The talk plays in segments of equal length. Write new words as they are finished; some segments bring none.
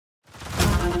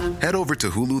Head over to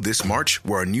Hulu this March,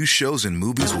 where our new shows and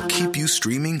movies will keep you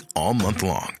streaming all month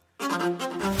long.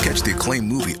 Catch the acclaimed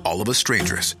movie All of Us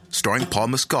Strangers, starring Paul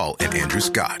Mescal and Andrew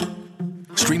Scott.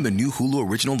 Stream the new Hulu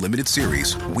original limited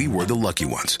series We Were the Lucky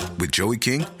Ones with Joey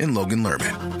King and Logan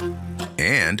Lerman.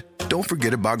 And don't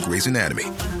forget about Grey's Anatomy.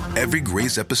 Every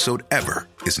Grey's episode ever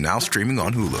is now streaming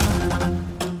on Hulu.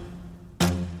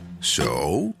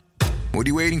 So, what are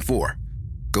you waiting for?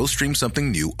 Go stream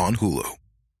something new on Hulu.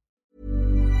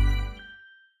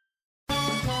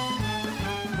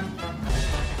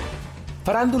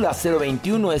 Farándula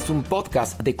 021 es un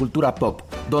podcast de cultura pop,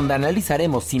 donde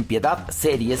analizaremos sin piedad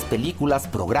series, películas,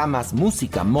 programas,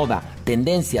 música, moda,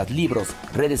 tendencias, libros,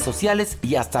 redes sociales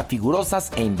y hasta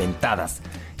figurosas e inventadas.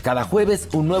 Cada jueves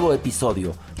un nuevo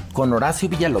episodio, con Horacio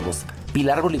Villalobos,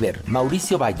 Pilar Bolívar,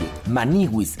 Mauricio Valle,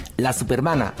 Maniwis, La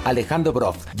Supermana, Alejandro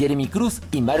Broff, Jeremy Cruz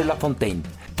y Mario Lafontaine.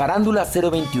 Farándula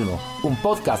 021, un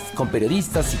podcast con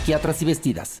periodistas, psiquiatras y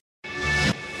vestidas.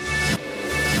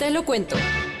 Te lo cuento.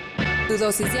 Tu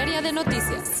dosis diaria de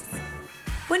noticias.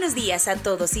 Buenos días a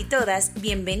todos y todas,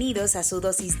 bienvenidos a su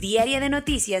dosis diaria de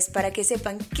noticias para que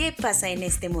sepan qué pasa en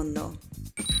este mundo.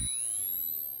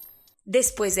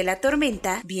 Después de la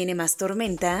tormenta, viene más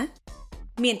tormenta.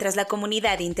 Mientras la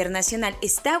comunidad internacional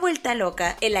está vuelta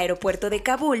loca, el aeropuerto de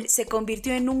Kabul se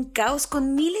convirtió en un caos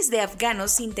con miles de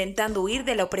afganos intentando huir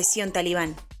de la opresión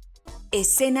talibán.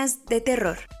 Escenas de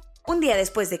terror. Un día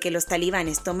después de que los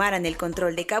talibanes tomaran el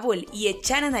control de Kabul y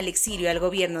echaran al exilio al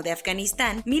gobierno de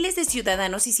Afganistán, miles de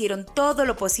ciudadanos hicieron todo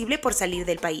lo posible por salir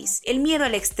del país. El miedo a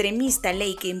la extremista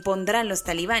ley que impondrán los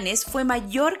talibanes fue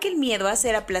mayor que el miedo a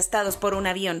ser aplastados por un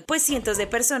avión, pues cientos de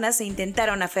personas se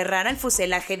intentaron aferrar al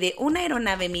fuselaje de una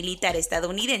aeronave militar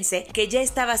estadounidense que ya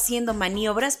estaba haciendo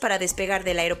maniobras para despegar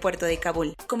del aeropuerto de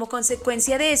Kabul. Como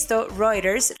consecuencia de esto,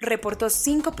 Reuters reportó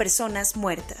 5 personas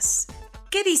muertas.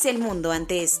 ¿Qué dice el mundo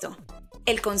ante esto?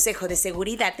 El Consejo de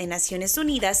Seguridad de Naciones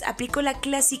Unidas aplicó la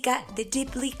clásica The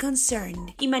Deeply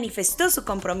Concerned y manifestó su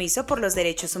compromiso por los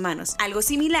derechos humanos. Algo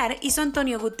similar hizo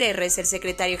Antonio Guterres, el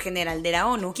secretario general de la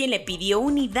ONU, quien le pidió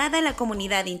unidad a la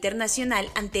comunidad internacional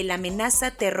ante la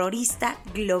amenaza terrorista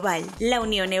global. La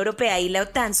Unión Europea y la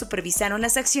OTAN supervisaron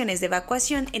las acciones de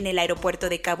evacuación en el aeropuerto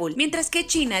de Kabul, mientras que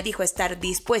China dijo estar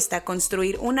dispuesta a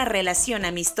construir una relación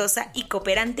amistosa y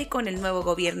cooperante con el nuevo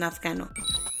gobierno afgano.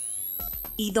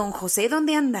 ¿Y don José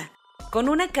dónde anda? Con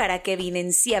una cara que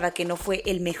evidenciaba que no fue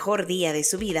el mejor día de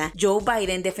su vida, Joe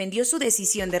Biden defendió su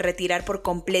decisión de retirar por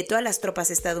completo a las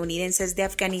tropas estadounidenses de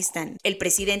Afganistán. El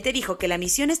presidente dijo que la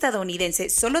misión estadounidense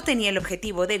solo tenía el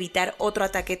objetivo de evitar otro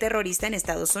ataque terrorista en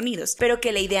Estados Unidos, pero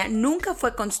que la idea nunca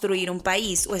fue construir un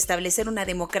país o establecer una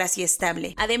democracia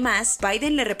estable. Además,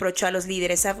 Biden le reprochó a los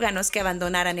líderes afganos que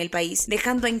abandonaran el país,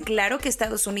 dejando en claro que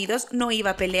Estados Unidos no iba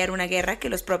a pelear una guerra que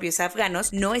los propios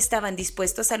afganos no estaban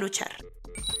dispuestos a luchar.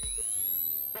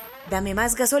 Dame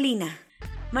más gasolina.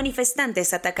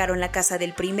 Manifestantes atacaron la casa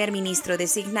del primer ministro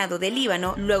designado de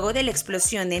Líbano luego de la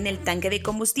explosión en el tanque de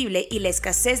combustible y la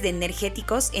escasez de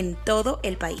energéticos en todo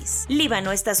el país.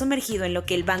 Líbano está sumergido en lo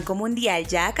que el Banco Mundial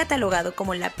ya ha catalogado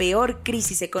como la peor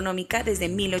crisis económica desde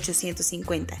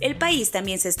 1850. El país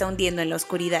también se está hundiendo en la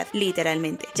oscuridad,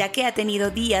 literalmente, ya que ha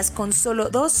tenido días con solo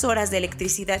 2 horas de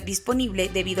electricidad disponible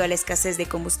debido a la escasez de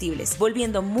combustibles,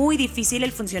 volviendo muy difícil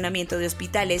el funcionamiento de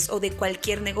hospitales o de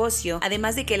cualquier negocio,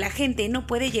 además de que la gente no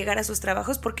puede llegar a sus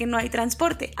trabajos porque no hay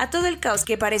transporte. A todo el caos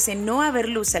que parece no haber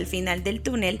luz al final del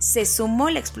túnel, se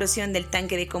sumó la explosión del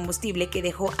tanque de combustible que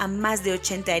dejó a más de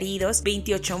 80 heridos,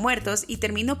 28 muertos y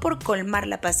terminó por colmar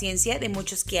la paciencia de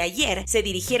muchos que ayer se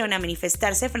dirigieron a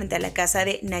manifestarse frente a la casa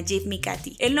de Najib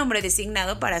Mikati, el nombre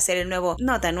designado para ser el nuevo,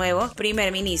 no tan nuevo,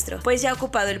 primer ministro, pues ya ha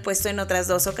ocupado el puesto en otras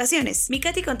 2 ocasiones.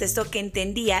 Mikati contestó que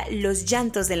entendía los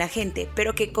llantos de la gente,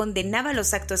 pero que condenaba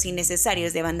los actos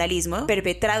innecesarios de vandalismo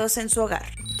perpetrados en su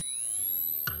hogar.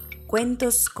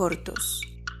 Cuentos cortos.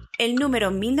 El número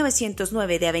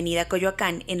 1909 de Avenida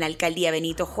Coyoacán, en la alcaldía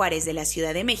Benito Juárez de la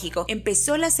Ciudad de México,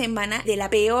 empezó la semana de la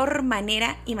peor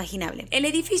manera imaginable. El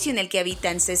edificio en el que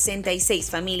habitan 66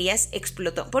 familias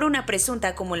explotó por una presunta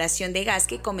acumulación de gas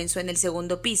que comenzó en el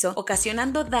segundo piso,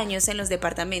 ocasionando daños en los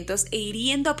departamentos e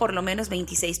hiriendo a por lo menos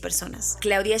 26 personas.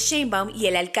 Claudia Sheinbaum y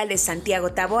el alcalde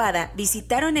Santiago Taboada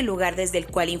visitaron el lugar, desde el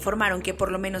cual informaron que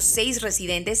por lo menos 6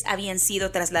 residentes habían sido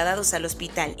trasladados al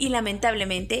hospital y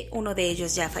lamentablemente uno de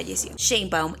ellos ya falleció.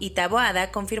 Sheinbaum y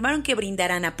Taboada confirmaron que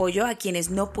brindarán apoyo a quienes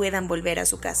no puedan volver a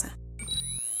su casa.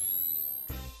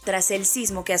 Tras el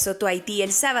sismo que azotó Haití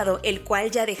el sábado, el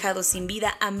cual ya ha dejado sin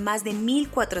vida a más de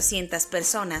 1,400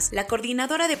 personas, la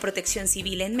coordinadora de Protección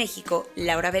Civil en México,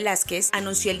 Laura Velázquez,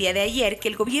 anunció el día de ayer que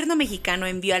el gobierno mexicano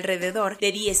envió alrededor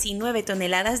de 19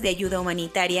 toneladas de ayuda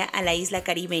humanitaria a la isla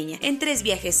caribeña en 3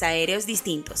 viajes aéreos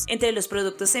distintos. Entre los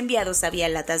productos enviados había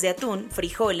latas de atún,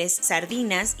 frijoles,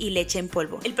 sardinas y leche en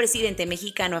polvo. El presidente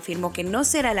mexicano afirmó que no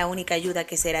será la única ayuda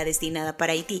que será destinada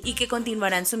para Haití y que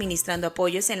continuarán suministrando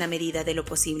apoyos en la medida de lo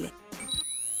posible.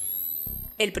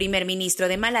 El primer ministro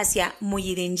de Malasia,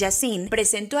 Muhyiddin Yassin,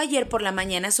 presentó ayer por la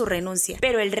mañana su renuncia,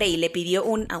 pero el rey le pidió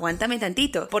un aguántame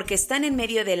tantito, porque están en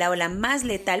medio de la ola más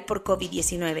letal por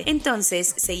COVID-19.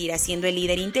 Entonces, seguirá siendo el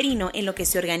líder interino en lo que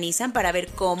se organizan para ver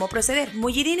cómo proceder.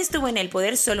 Muhyiddin estuvo en el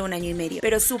poder solo 1 año y medio,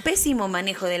 pero su pésimo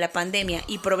manejo de la pandemia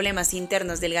y problemas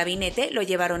internos del gabinete lo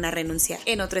llevaron a renunciar.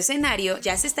 En otro escenario,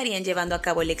 ya se estarían llevando a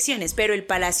cabo elecciones, pero el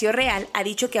Palacio Real ha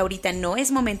dicho que ahorita no es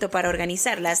momento para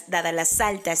organizarlas, dadas las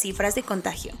altas cifras de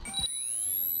contagio.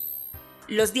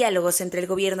 Los diálogos entre el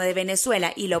gobierno de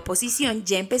Venezuela y la oposición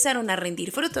ya empezaron a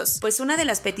rendir frutos, pues una de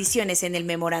las peticiones en el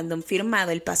memorándum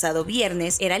firmado el pasado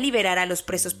viernes era liberar a los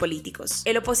presos políticos.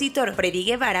 El opositor Freddy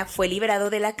Guevara fue liberado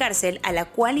de la cárcel a la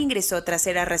cual ingresó tras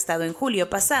ser arrestado en julio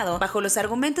pasado bajo los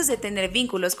argumentos de tener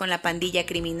vínculos con la pandilla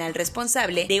criminal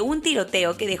responsable de un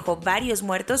tiroteo que dejó varios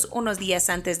muertos unos días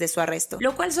antes de su arresto,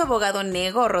 lo cual su abogado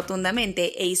negó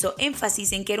rotundamente e hizo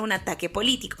énfasis en que era un ataque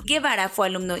político. Guevara fue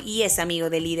alumno y es amigo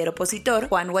del líder opositor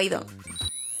Juan Guaidó.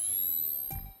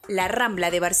 La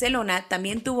Rambla de Barcelona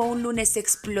también tuvo un lunes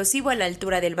explosivo a la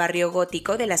altura del barrio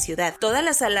gótico de la ciudad. Todas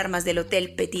las alarmas del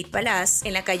hotel Petit Palace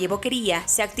en la calle Boquería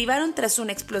se activaron tras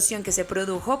una explosión que se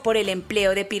produjo por el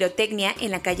empleo de pirotecnia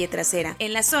en la calle trasera.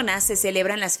 En la zona se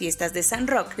celebran las fiestas de San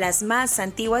Roque, las más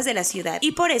antiguas de la ciudad,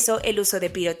 y por eso el uso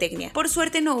de pirotecnia. Por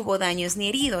suerte no hubo daños ni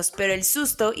heridos, pero el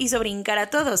susto hizo brincar a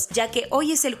todos, ya que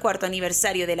hoy es el 4º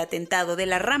aniversario del atentado de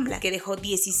la Rambla, que dejó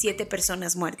 17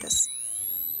 personas muertas.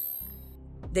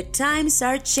 The times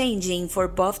are changing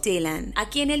for Bob Dylan. A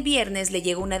quien el viernes le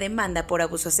llegó una demanda por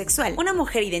abuso sexual. Una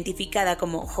mujer identificada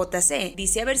como JC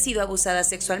dice haber sido abusada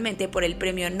sexualmente por el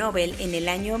premio Nobel en el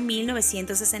año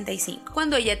 1965,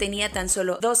 cuando ella tenía tan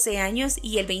solo 12 años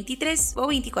y él 23 o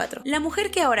 24. La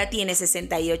mujer, que ahora tiene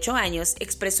 68 años,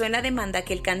 expresó en la demanda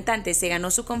que el cantante se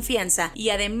ganó su confianza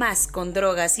y además con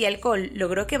drogas y alcohol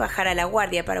logró que bajara la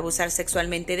guardia para abusar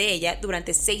sexualmente de ella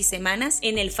durante 6 semanas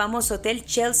en el famoso hotel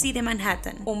Chelsea de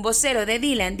Manhattan. Un vocero de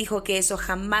Dylan dijo que eso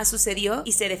jamás sucedió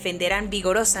y se defenderán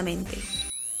vigorosamente.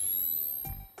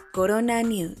 Corona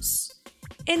News.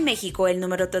 En México, el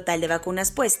número total de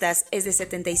vacunas puestas es de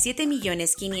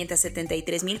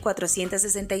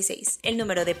 77.573.466. El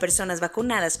número de personas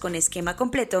vacunadas con esquema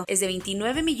completo es de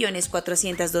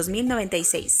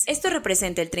 29.402.096. Esto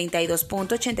representa el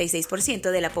 32.86%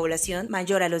 de la población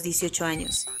mayor a los 18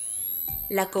 años.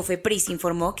 La COFEPRIS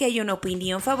informó que hay una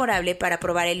opinión favorable para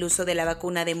aprobar el uso de la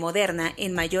vacuna de Moderna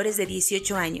en mayores de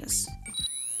 18 años.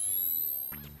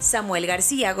 Samuel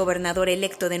García, gobernador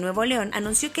electo de Nuevo León,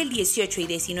 anunció que el 18 y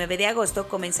 19 de agosto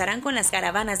comenzarán con las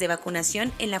caravanas de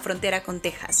vacunación en la frontera con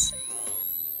Texas.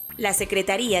 La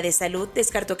Secretaría de Salud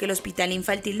descartó que el Hospital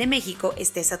Infantil de México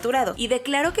esté saturado y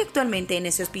declaró que actualmente en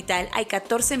ese hospital hay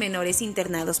 14 menores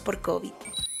internados por COVID.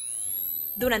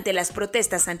 Durante las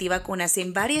protestas antivacunas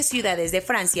en varias ciudades de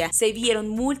Francia, se vieron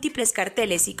múltiples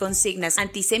carteles y consignas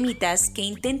antisemitas que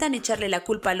intentan echarle la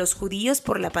culpa a los judíos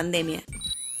por la pandemia.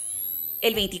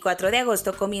 El 24 de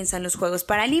agosto comienzan los Juegos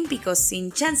Paralímpicos,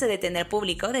 sin chance de tener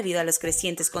público debido a los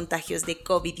crecientes contagios de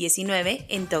COVID-19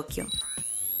 en Tokio.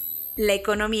 La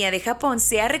economía de Japón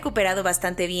se ha recuperado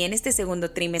bastante bien este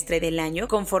segundo trimestre del año,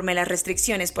 conforme las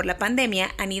restricciones por la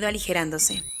pandemia han ido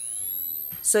aligerándose.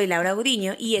 Soy Laura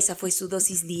Gudiño y esa fue su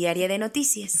dosis diaria de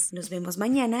noticias. Nos vemos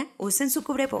mañana. Usen su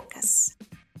cubrebocas.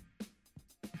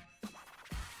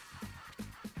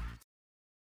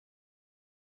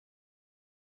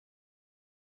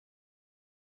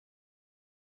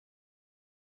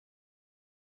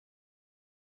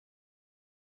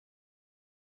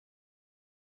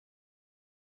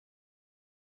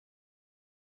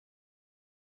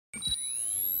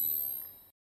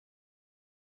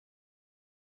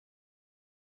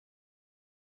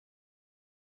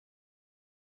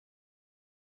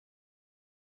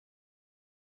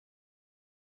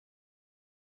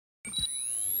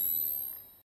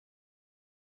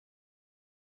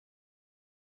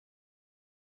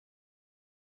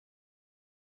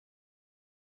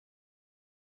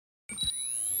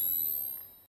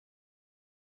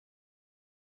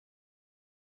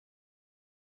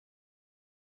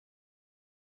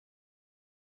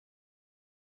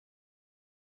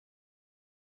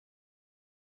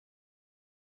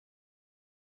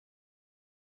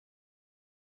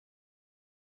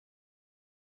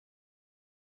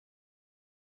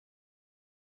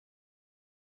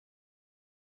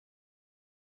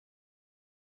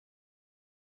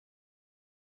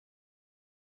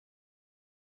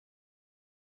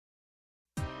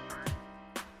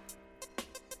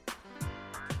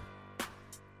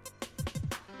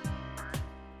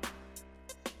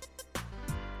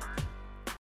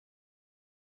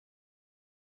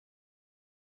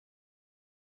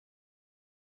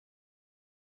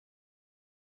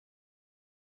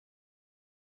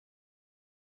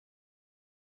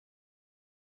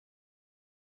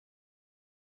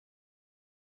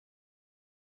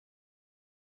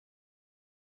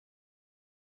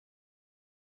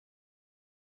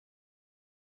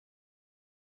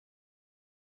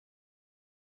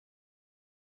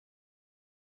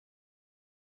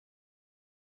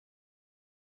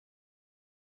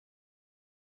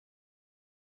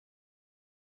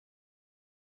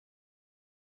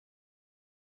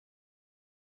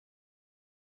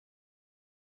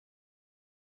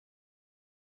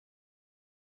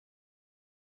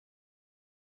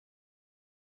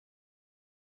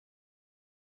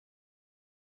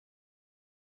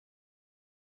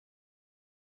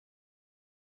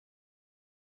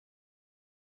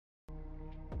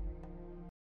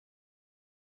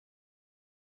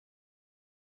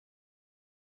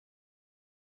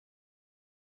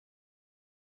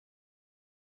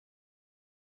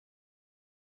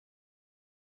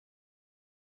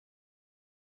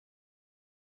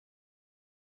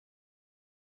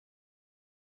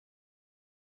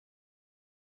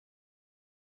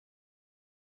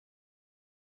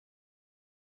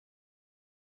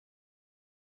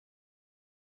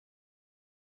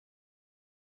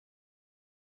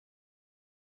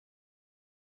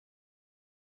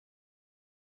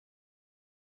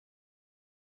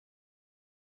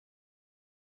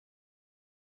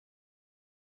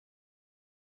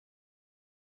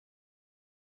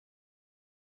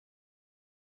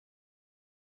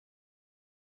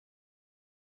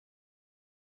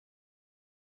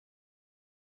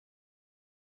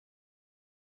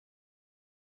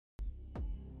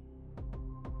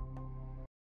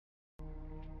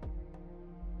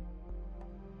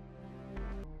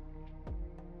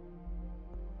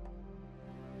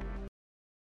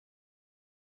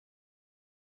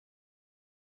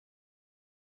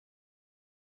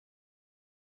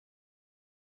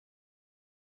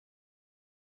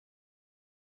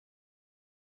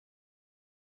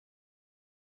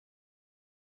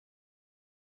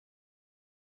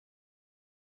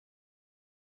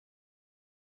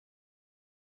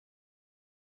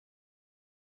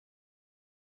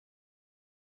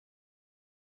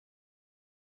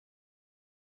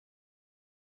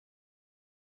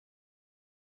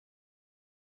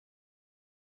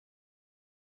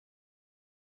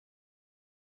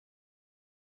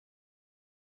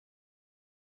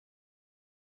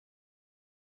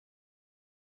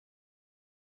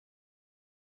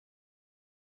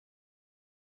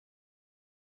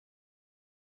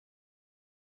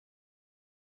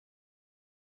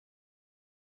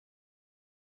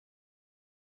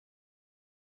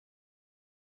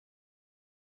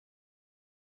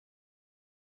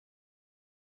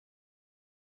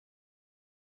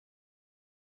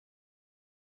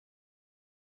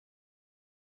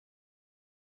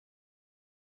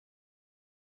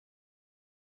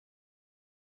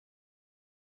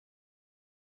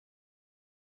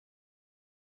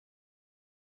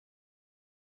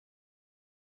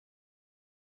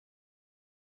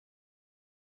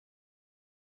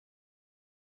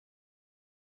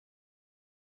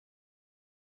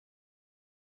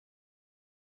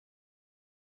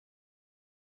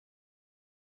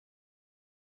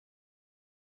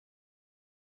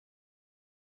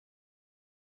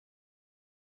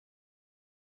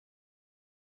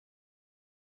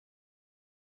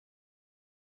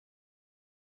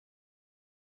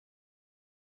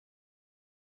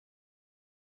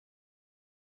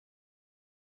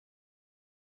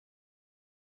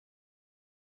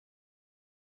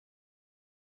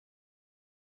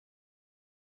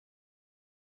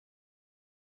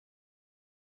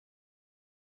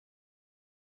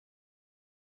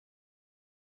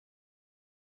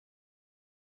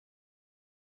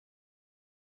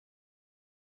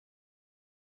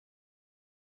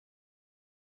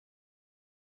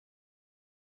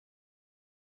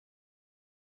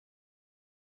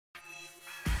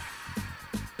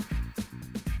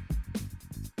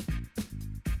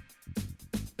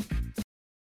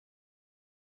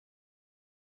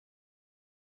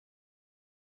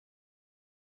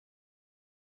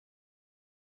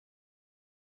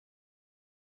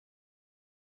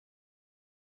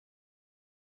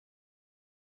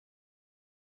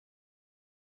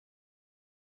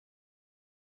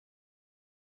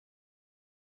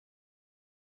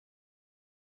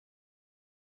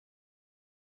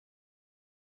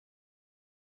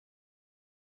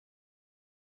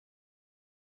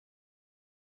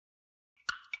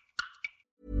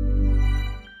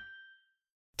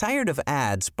 Tired of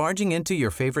ads barging into your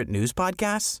favorite news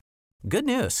podcasts? Good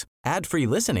news. Ad-free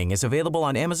listening is available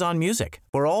on Amazon Music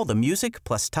for all the music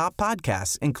plus top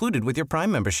podcasts included with your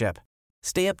Prime membership.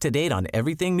 Stay up to date on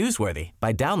everything newsworthy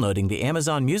by downloading the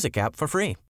Amazon Music app for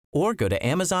free or go to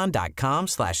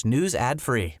amazon.com/news ad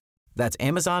free. That's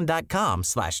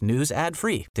amazon.com/news ad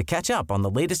free to catch up on the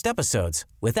latest episodes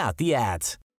without the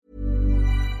ads.